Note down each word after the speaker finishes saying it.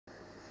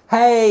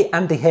Hey,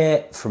 Andy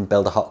here from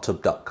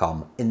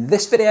buildahottub.com. In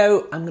this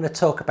video, I'm going to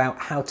talk about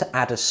how to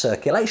add a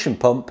circulation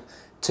pump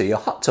to your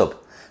hot tub.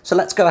 So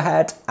let's go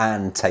ahead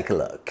and take a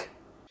look.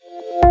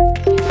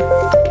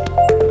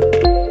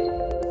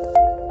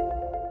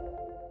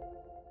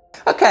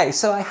 Okay,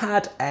 so I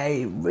had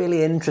a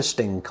really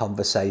interesting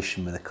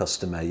conversation with a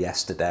customer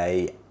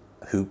yesterday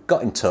who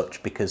got in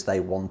touch because they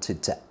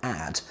wanted to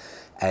add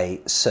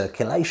a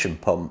circulation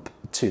pump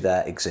to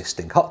their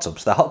existing hot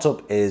tubs. The hot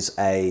tub is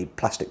a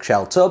plastic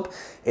shell tub.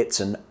 It's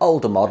an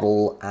older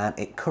model and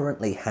it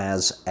currently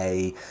has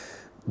a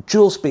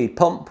dual speed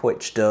pump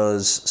which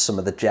does some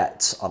of the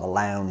jets on a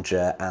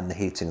lounger and the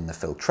heating and the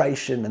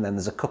filtration, and then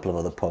there's a couple of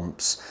other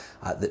pumps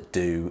that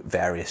do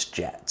various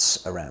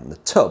jets around the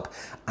tub.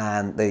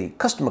 And the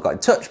customer got in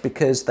touch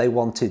because they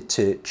wanted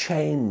to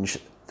change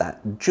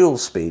that dual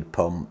speed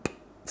pump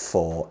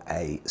for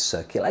a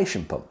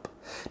circulation pump.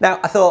 Now,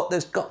 I thought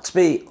there's got to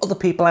be other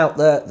people out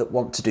there that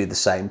want to do the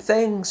same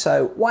thing,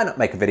 so why not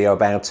make a video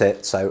about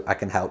it so I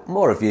can help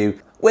more of you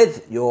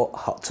with your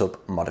hot tub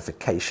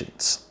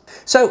modifications.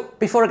 So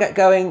before I get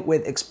going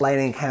with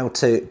explaining how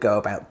to go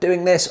about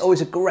doing this,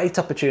 always a great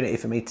opportunity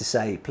for me to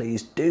say,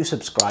 please do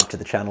subscribe to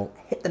the channel,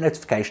 hit the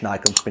notification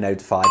icon to be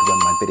notified when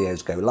my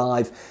videos go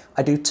live.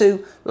 I do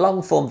 2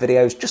 long form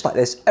videos just like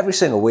this every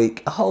single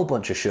week, a whole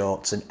bunch of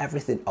shorts, and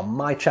everything on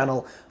my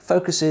channel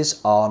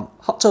focuses on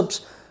hot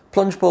tubs,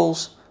 plunge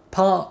pools,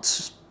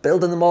 parts,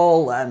 building them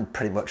all, and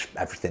pretty much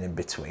everything in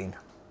between.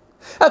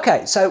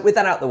 Okay, so with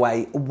that out of the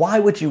way, why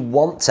would you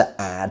want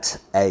to add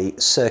a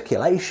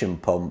circulation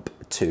pump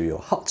to your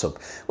hot tub?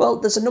 Well,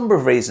 there's a number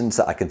of reasons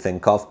that I can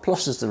think of,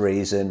 plus there's the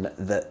reason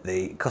that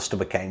the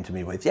customer came to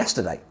me with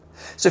yesterday.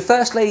 So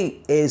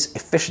firstly is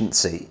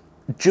efficiency.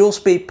 Dual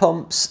speed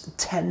pumps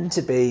tend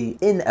to be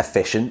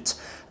inefficient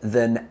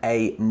than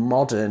a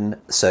modern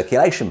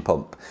circulation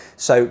pump.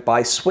 So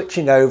by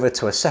switching over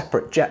to a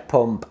separate jet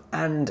pump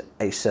and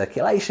a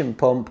circulation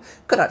pump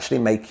could actually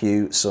make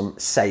you some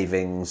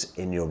savings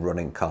in your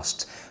running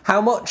costs. How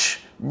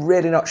much?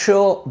 Really not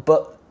sure,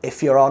 but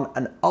if you're on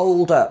an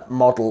older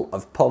model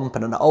of pump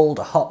and an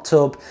older hot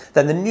tub,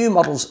 then the new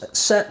models,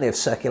 certainly of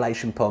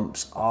circulation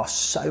pumps, are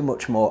so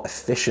much more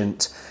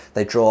efficient.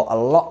 They draw a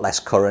lot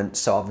less current,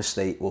 so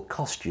obviously it will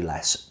cost you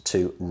less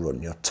to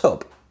run your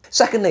tub.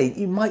 Secondly,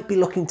 you might be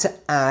looking to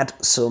add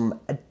some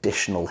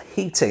additional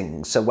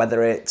heating. So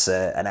whether it's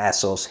an air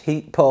source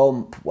heat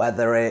pump,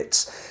 whether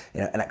it's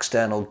an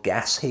external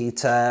gas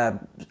heater,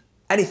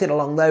 anything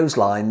along those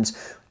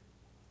lines.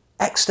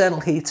 External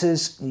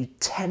heaters, you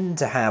tend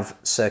to have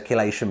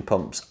circulation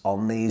pumps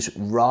on these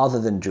rather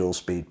than dual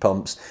speed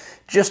pumps,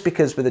 just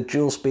because with a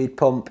dual speed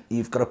pump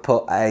you've got to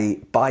put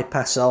a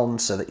bypass on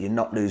so that you're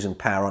not losing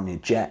power on your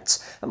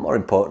jets, and more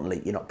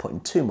importantly you're not putting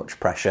too much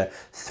pressure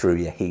through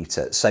your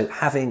heater. So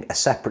having a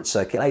separate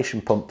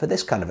circulation pump for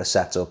this kind of a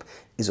setup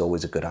is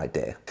always a good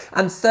idea.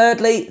 And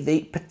thirdly,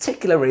 the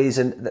particular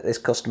reason that this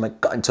customer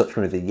got in touch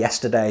with me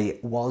yesterday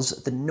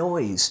was the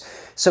noise.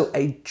 So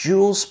a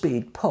dual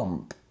speed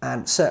pump,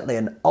 and certainly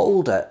an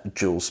older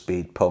dual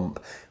speed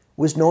pump,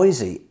 was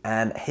noisy,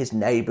 and his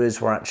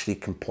neighbours were actually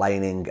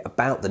complaining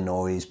about the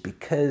noise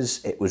because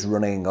it was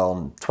running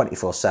on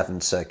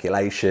 24/7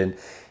 circulation.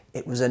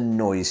 It was a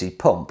noisy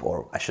pump,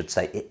 or I should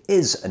say it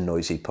is a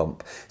noisy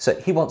pump. So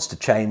he wants to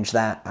change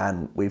that,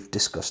 and we've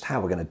discussed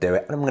how we're going to do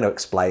it, and I'm going to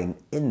explain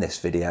in this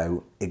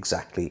video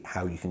exactly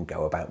how you can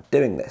go about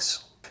doing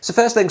this. So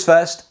first things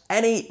first,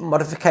 any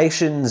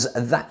modifications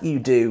that you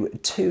do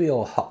to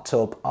your hot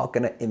tub are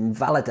going to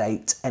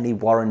invalidate any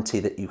warranty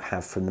that you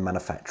have from the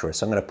manufacturer.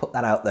 So I'm going to put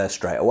that out there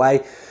straight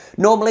away.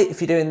 Normally,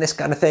 if you're doing this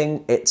kind of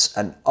thing, it's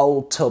an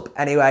old tub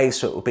anyway,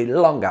 so it will be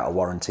long out of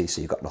warranty, so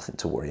you've got nothing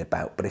to worry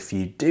about. But if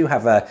you do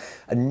have a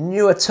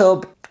newer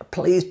tub,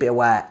 please be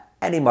aware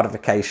any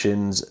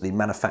modifications, the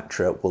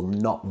manufacturer will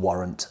not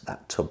warrant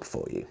that tub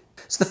for you.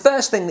 So the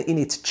first thing that you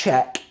need to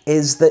check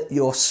is that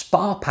your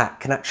spa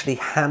pack can actually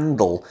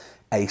handle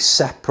a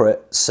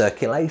separate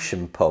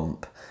circulation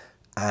pump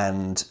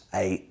and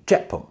a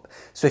jet pump.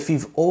 So if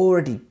you've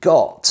already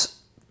got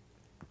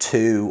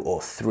 2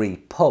 or 3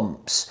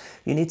 pumps,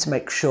 you need to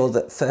make sure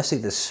that firstly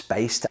there's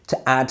space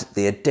to add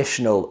the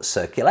additional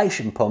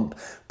circulation pump,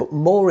 but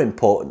more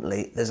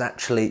importantly there's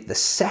actually the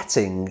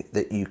setting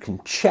that you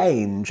can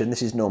change, and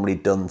this is normally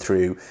done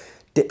through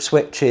dip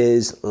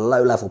switches,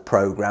 low-level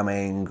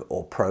programming,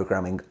 or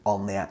programming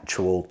on the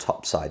actual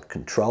topside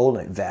control,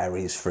 and it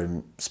varies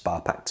from spa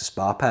pack to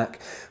spa pack,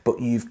 but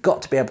you've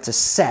got to be able to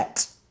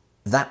set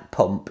that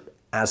pump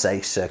as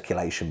a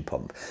circulation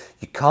pump.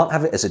 You can't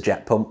have it as a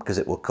jet pump because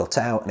it will cut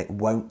out and it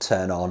won't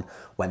turn on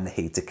when the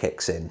heater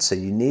kicks in. So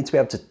you need to be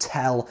able to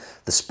tell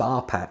the spa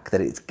pack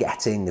that it's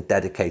getting a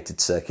dedicated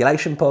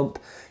circulation pump.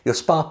 Your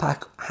spa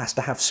pack has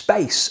to have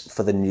space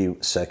for the new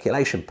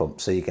circulation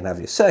pump, so you can have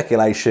your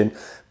circulation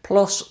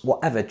plus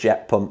whatever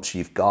jet pumps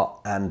you've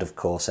got, and of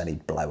course any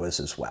blowers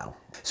as well.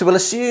 So we'll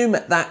assume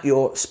that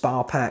your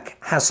spa pack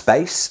has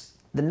space.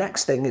 The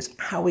next thing is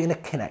how we're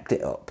going to connect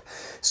it up.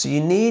 So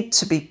you need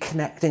to be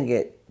connecting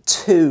it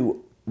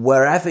to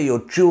wherever your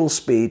dual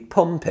speed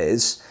pump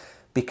is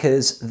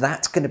because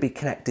that's going to be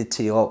connected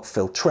to your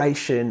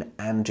filtration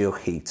and your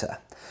heater.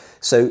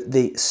 So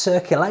the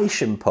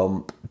circulation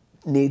pump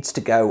needs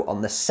to go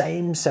on the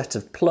same set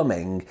of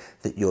plumbing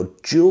that your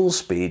dual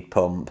speed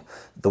pump,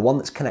 the one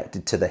that's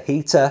connected to the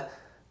heater,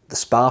 the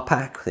spa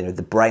pack,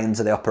 the brains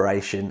of the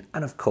operation,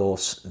 and of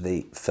course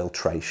the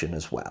filtration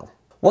as well.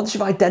 Once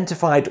you've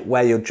identified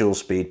where your dual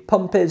speed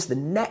pump is, the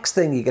next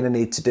thing you're going to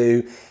need to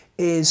do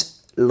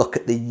is look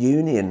at the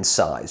union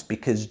size,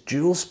 because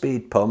dual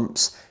speed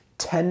pumps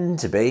tend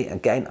to be,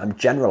 again, I'm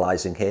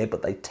generalizing here,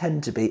 but they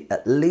tend to be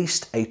at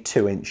least a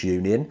 2-inch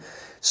union.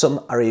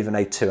 Some are even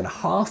a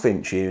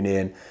 2.5-inch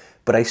union,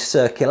 but a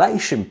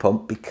circulation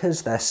pump,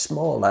 because they're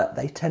smaller,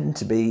 they tend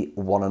to be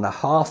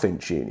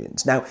 1.5-inch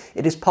unions. Now,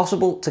 it is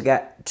possible to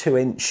get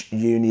 2-inch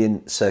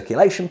union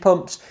circulation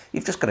pumps.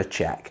 You've just got to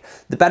check.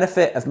 The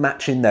benefit of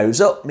matching those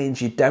up means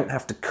you don't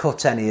have to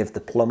cut any of the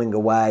plumbing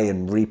away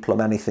and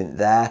replumb anything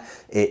there.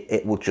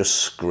 It will just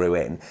screw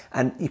in.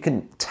 And you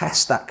can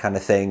test that kind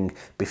of thing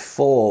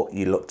before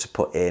you look to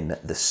put in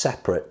the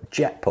separate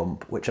jet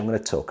pump, which I'm going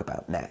to talk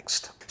about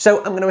next. So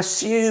I'm going to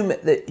assume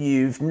that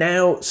you've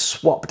now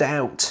swapped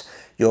out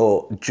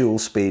your dual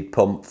speed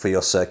pump for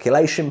your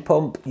circulation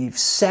pump. You've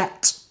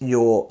set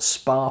your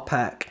spa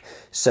pack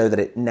so that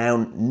it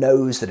now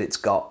knows that it's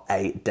got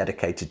a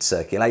dedicated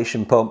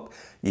circulation pump.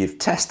 You've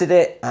tested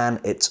it and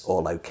it's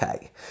all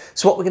okay.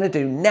 So what we're going to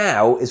do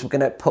now is we're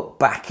going to put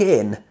back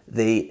in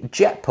the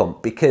jet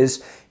pump,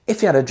 because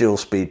if you had a dual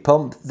speed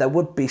pump, there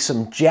would be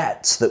some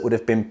jets that would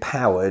have been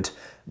powered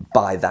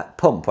by that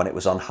pump when it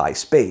was on high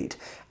speed.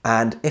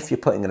 And if you're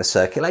putting in a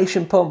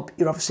circulation pump,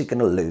 you're obviously going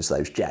to lose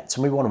those jets,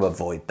 and we want to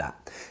avoid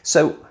that.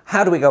 So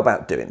how do we go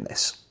about doing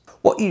this?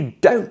 What you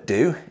don't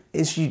do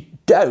is you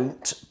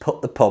don't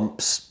put the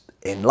pumps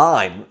in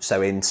line,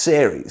 so in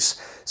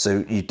series.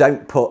 So you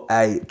don't put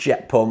a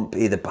jet pump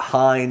either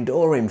behind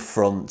or in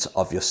front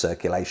of your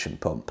circulation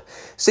pump.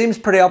 Seems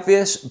pretty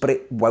obvious, but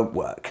it won't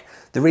work.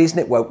 The reason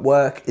it won't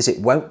work is it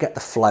won't get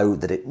the flow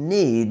that it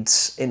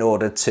needs in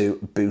order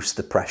to boost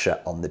the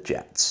pressure on the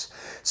jets.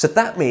 So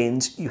that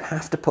means you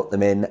have to put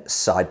them in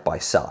side by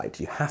side.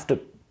 You have to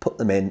put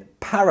them in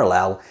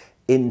parallel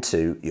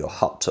into your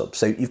hot tub.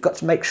 So you've got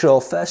to make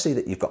sure, firstly,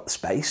 that you've got the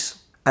space.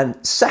 And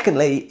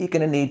secondly, you're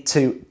going to need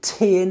to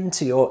tee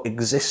into your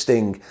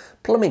existing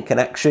plumbing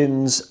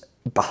connections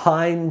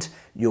behind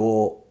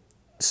your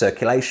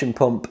circulation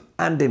pump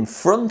and in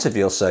front of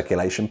your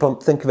circulation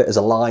pump. Think of it as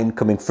a line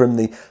coming from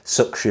the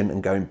suction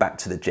and going back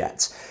to the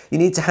jets. You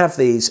need to have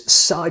these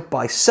side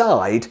by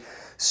side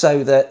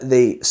so that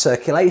the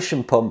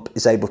circulation pump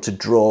is able to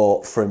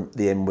draw from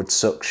the inward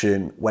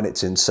suction when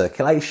it's in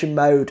circulation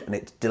mode, and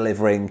it's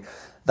delivering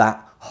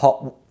that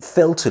hot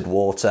filtered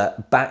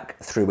water back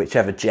through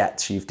whichever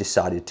jets you've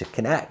decided to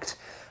connect.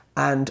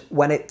 And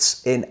when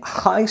it's in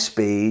high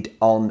speed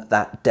on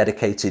that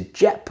dedicated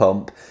jet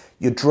pump,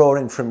 you're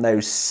drawing from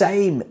those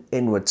same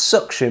inward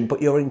suction, but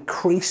you're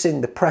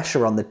increasing the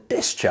pressure on the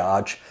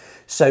discharge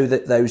so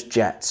that those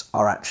jets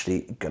are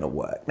actually going to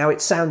work. Now, it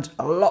sounds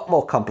a lot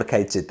more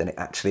complicated than it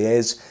actually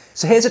is.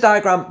 So here's a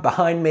diagram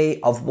behind me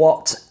of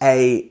what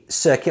a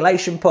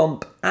circulation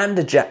pump and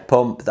a jet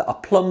pump that are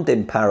plumbed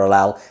in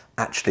parallel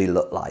actually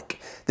look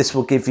like. This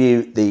will give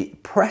you the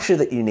pressure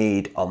that you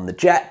need on the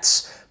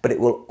jets, but it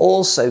will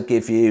also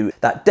give you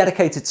that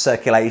dedicated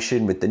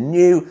circulation with the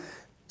new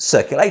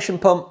circulation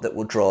pump that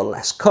will draw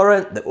less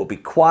current, that will be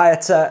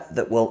quieter,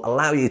 that will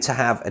allow you to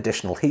have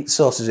additional heat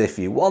sources if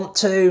you want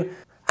to,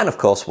 and of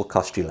course will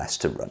cost you less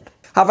to run.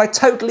 Have I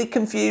totally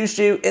confused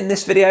you in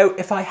this video?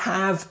 If I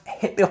have,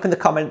 hit me up in the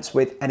comments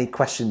with any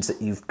questions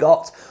that you've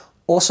got.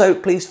 Also,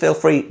 please feel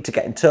free to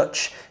get in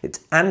touch.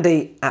 It's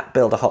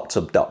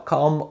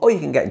andy@buildahottub.com, or you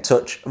can get in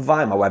touch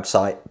via my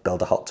website,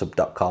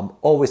 buildahottub.com.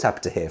 Always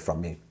happy to hear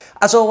from you.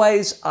 As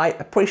always, I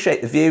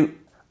appreciate the view.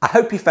 I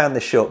hope you found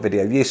this short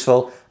video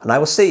useful, and I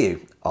will see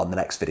you on the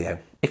next video.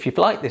 If you've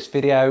liked this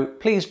video,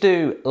 please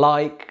do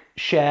like,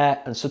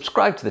 share, and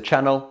subscribe to the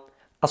channel.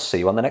 I'll see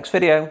you on the next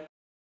video.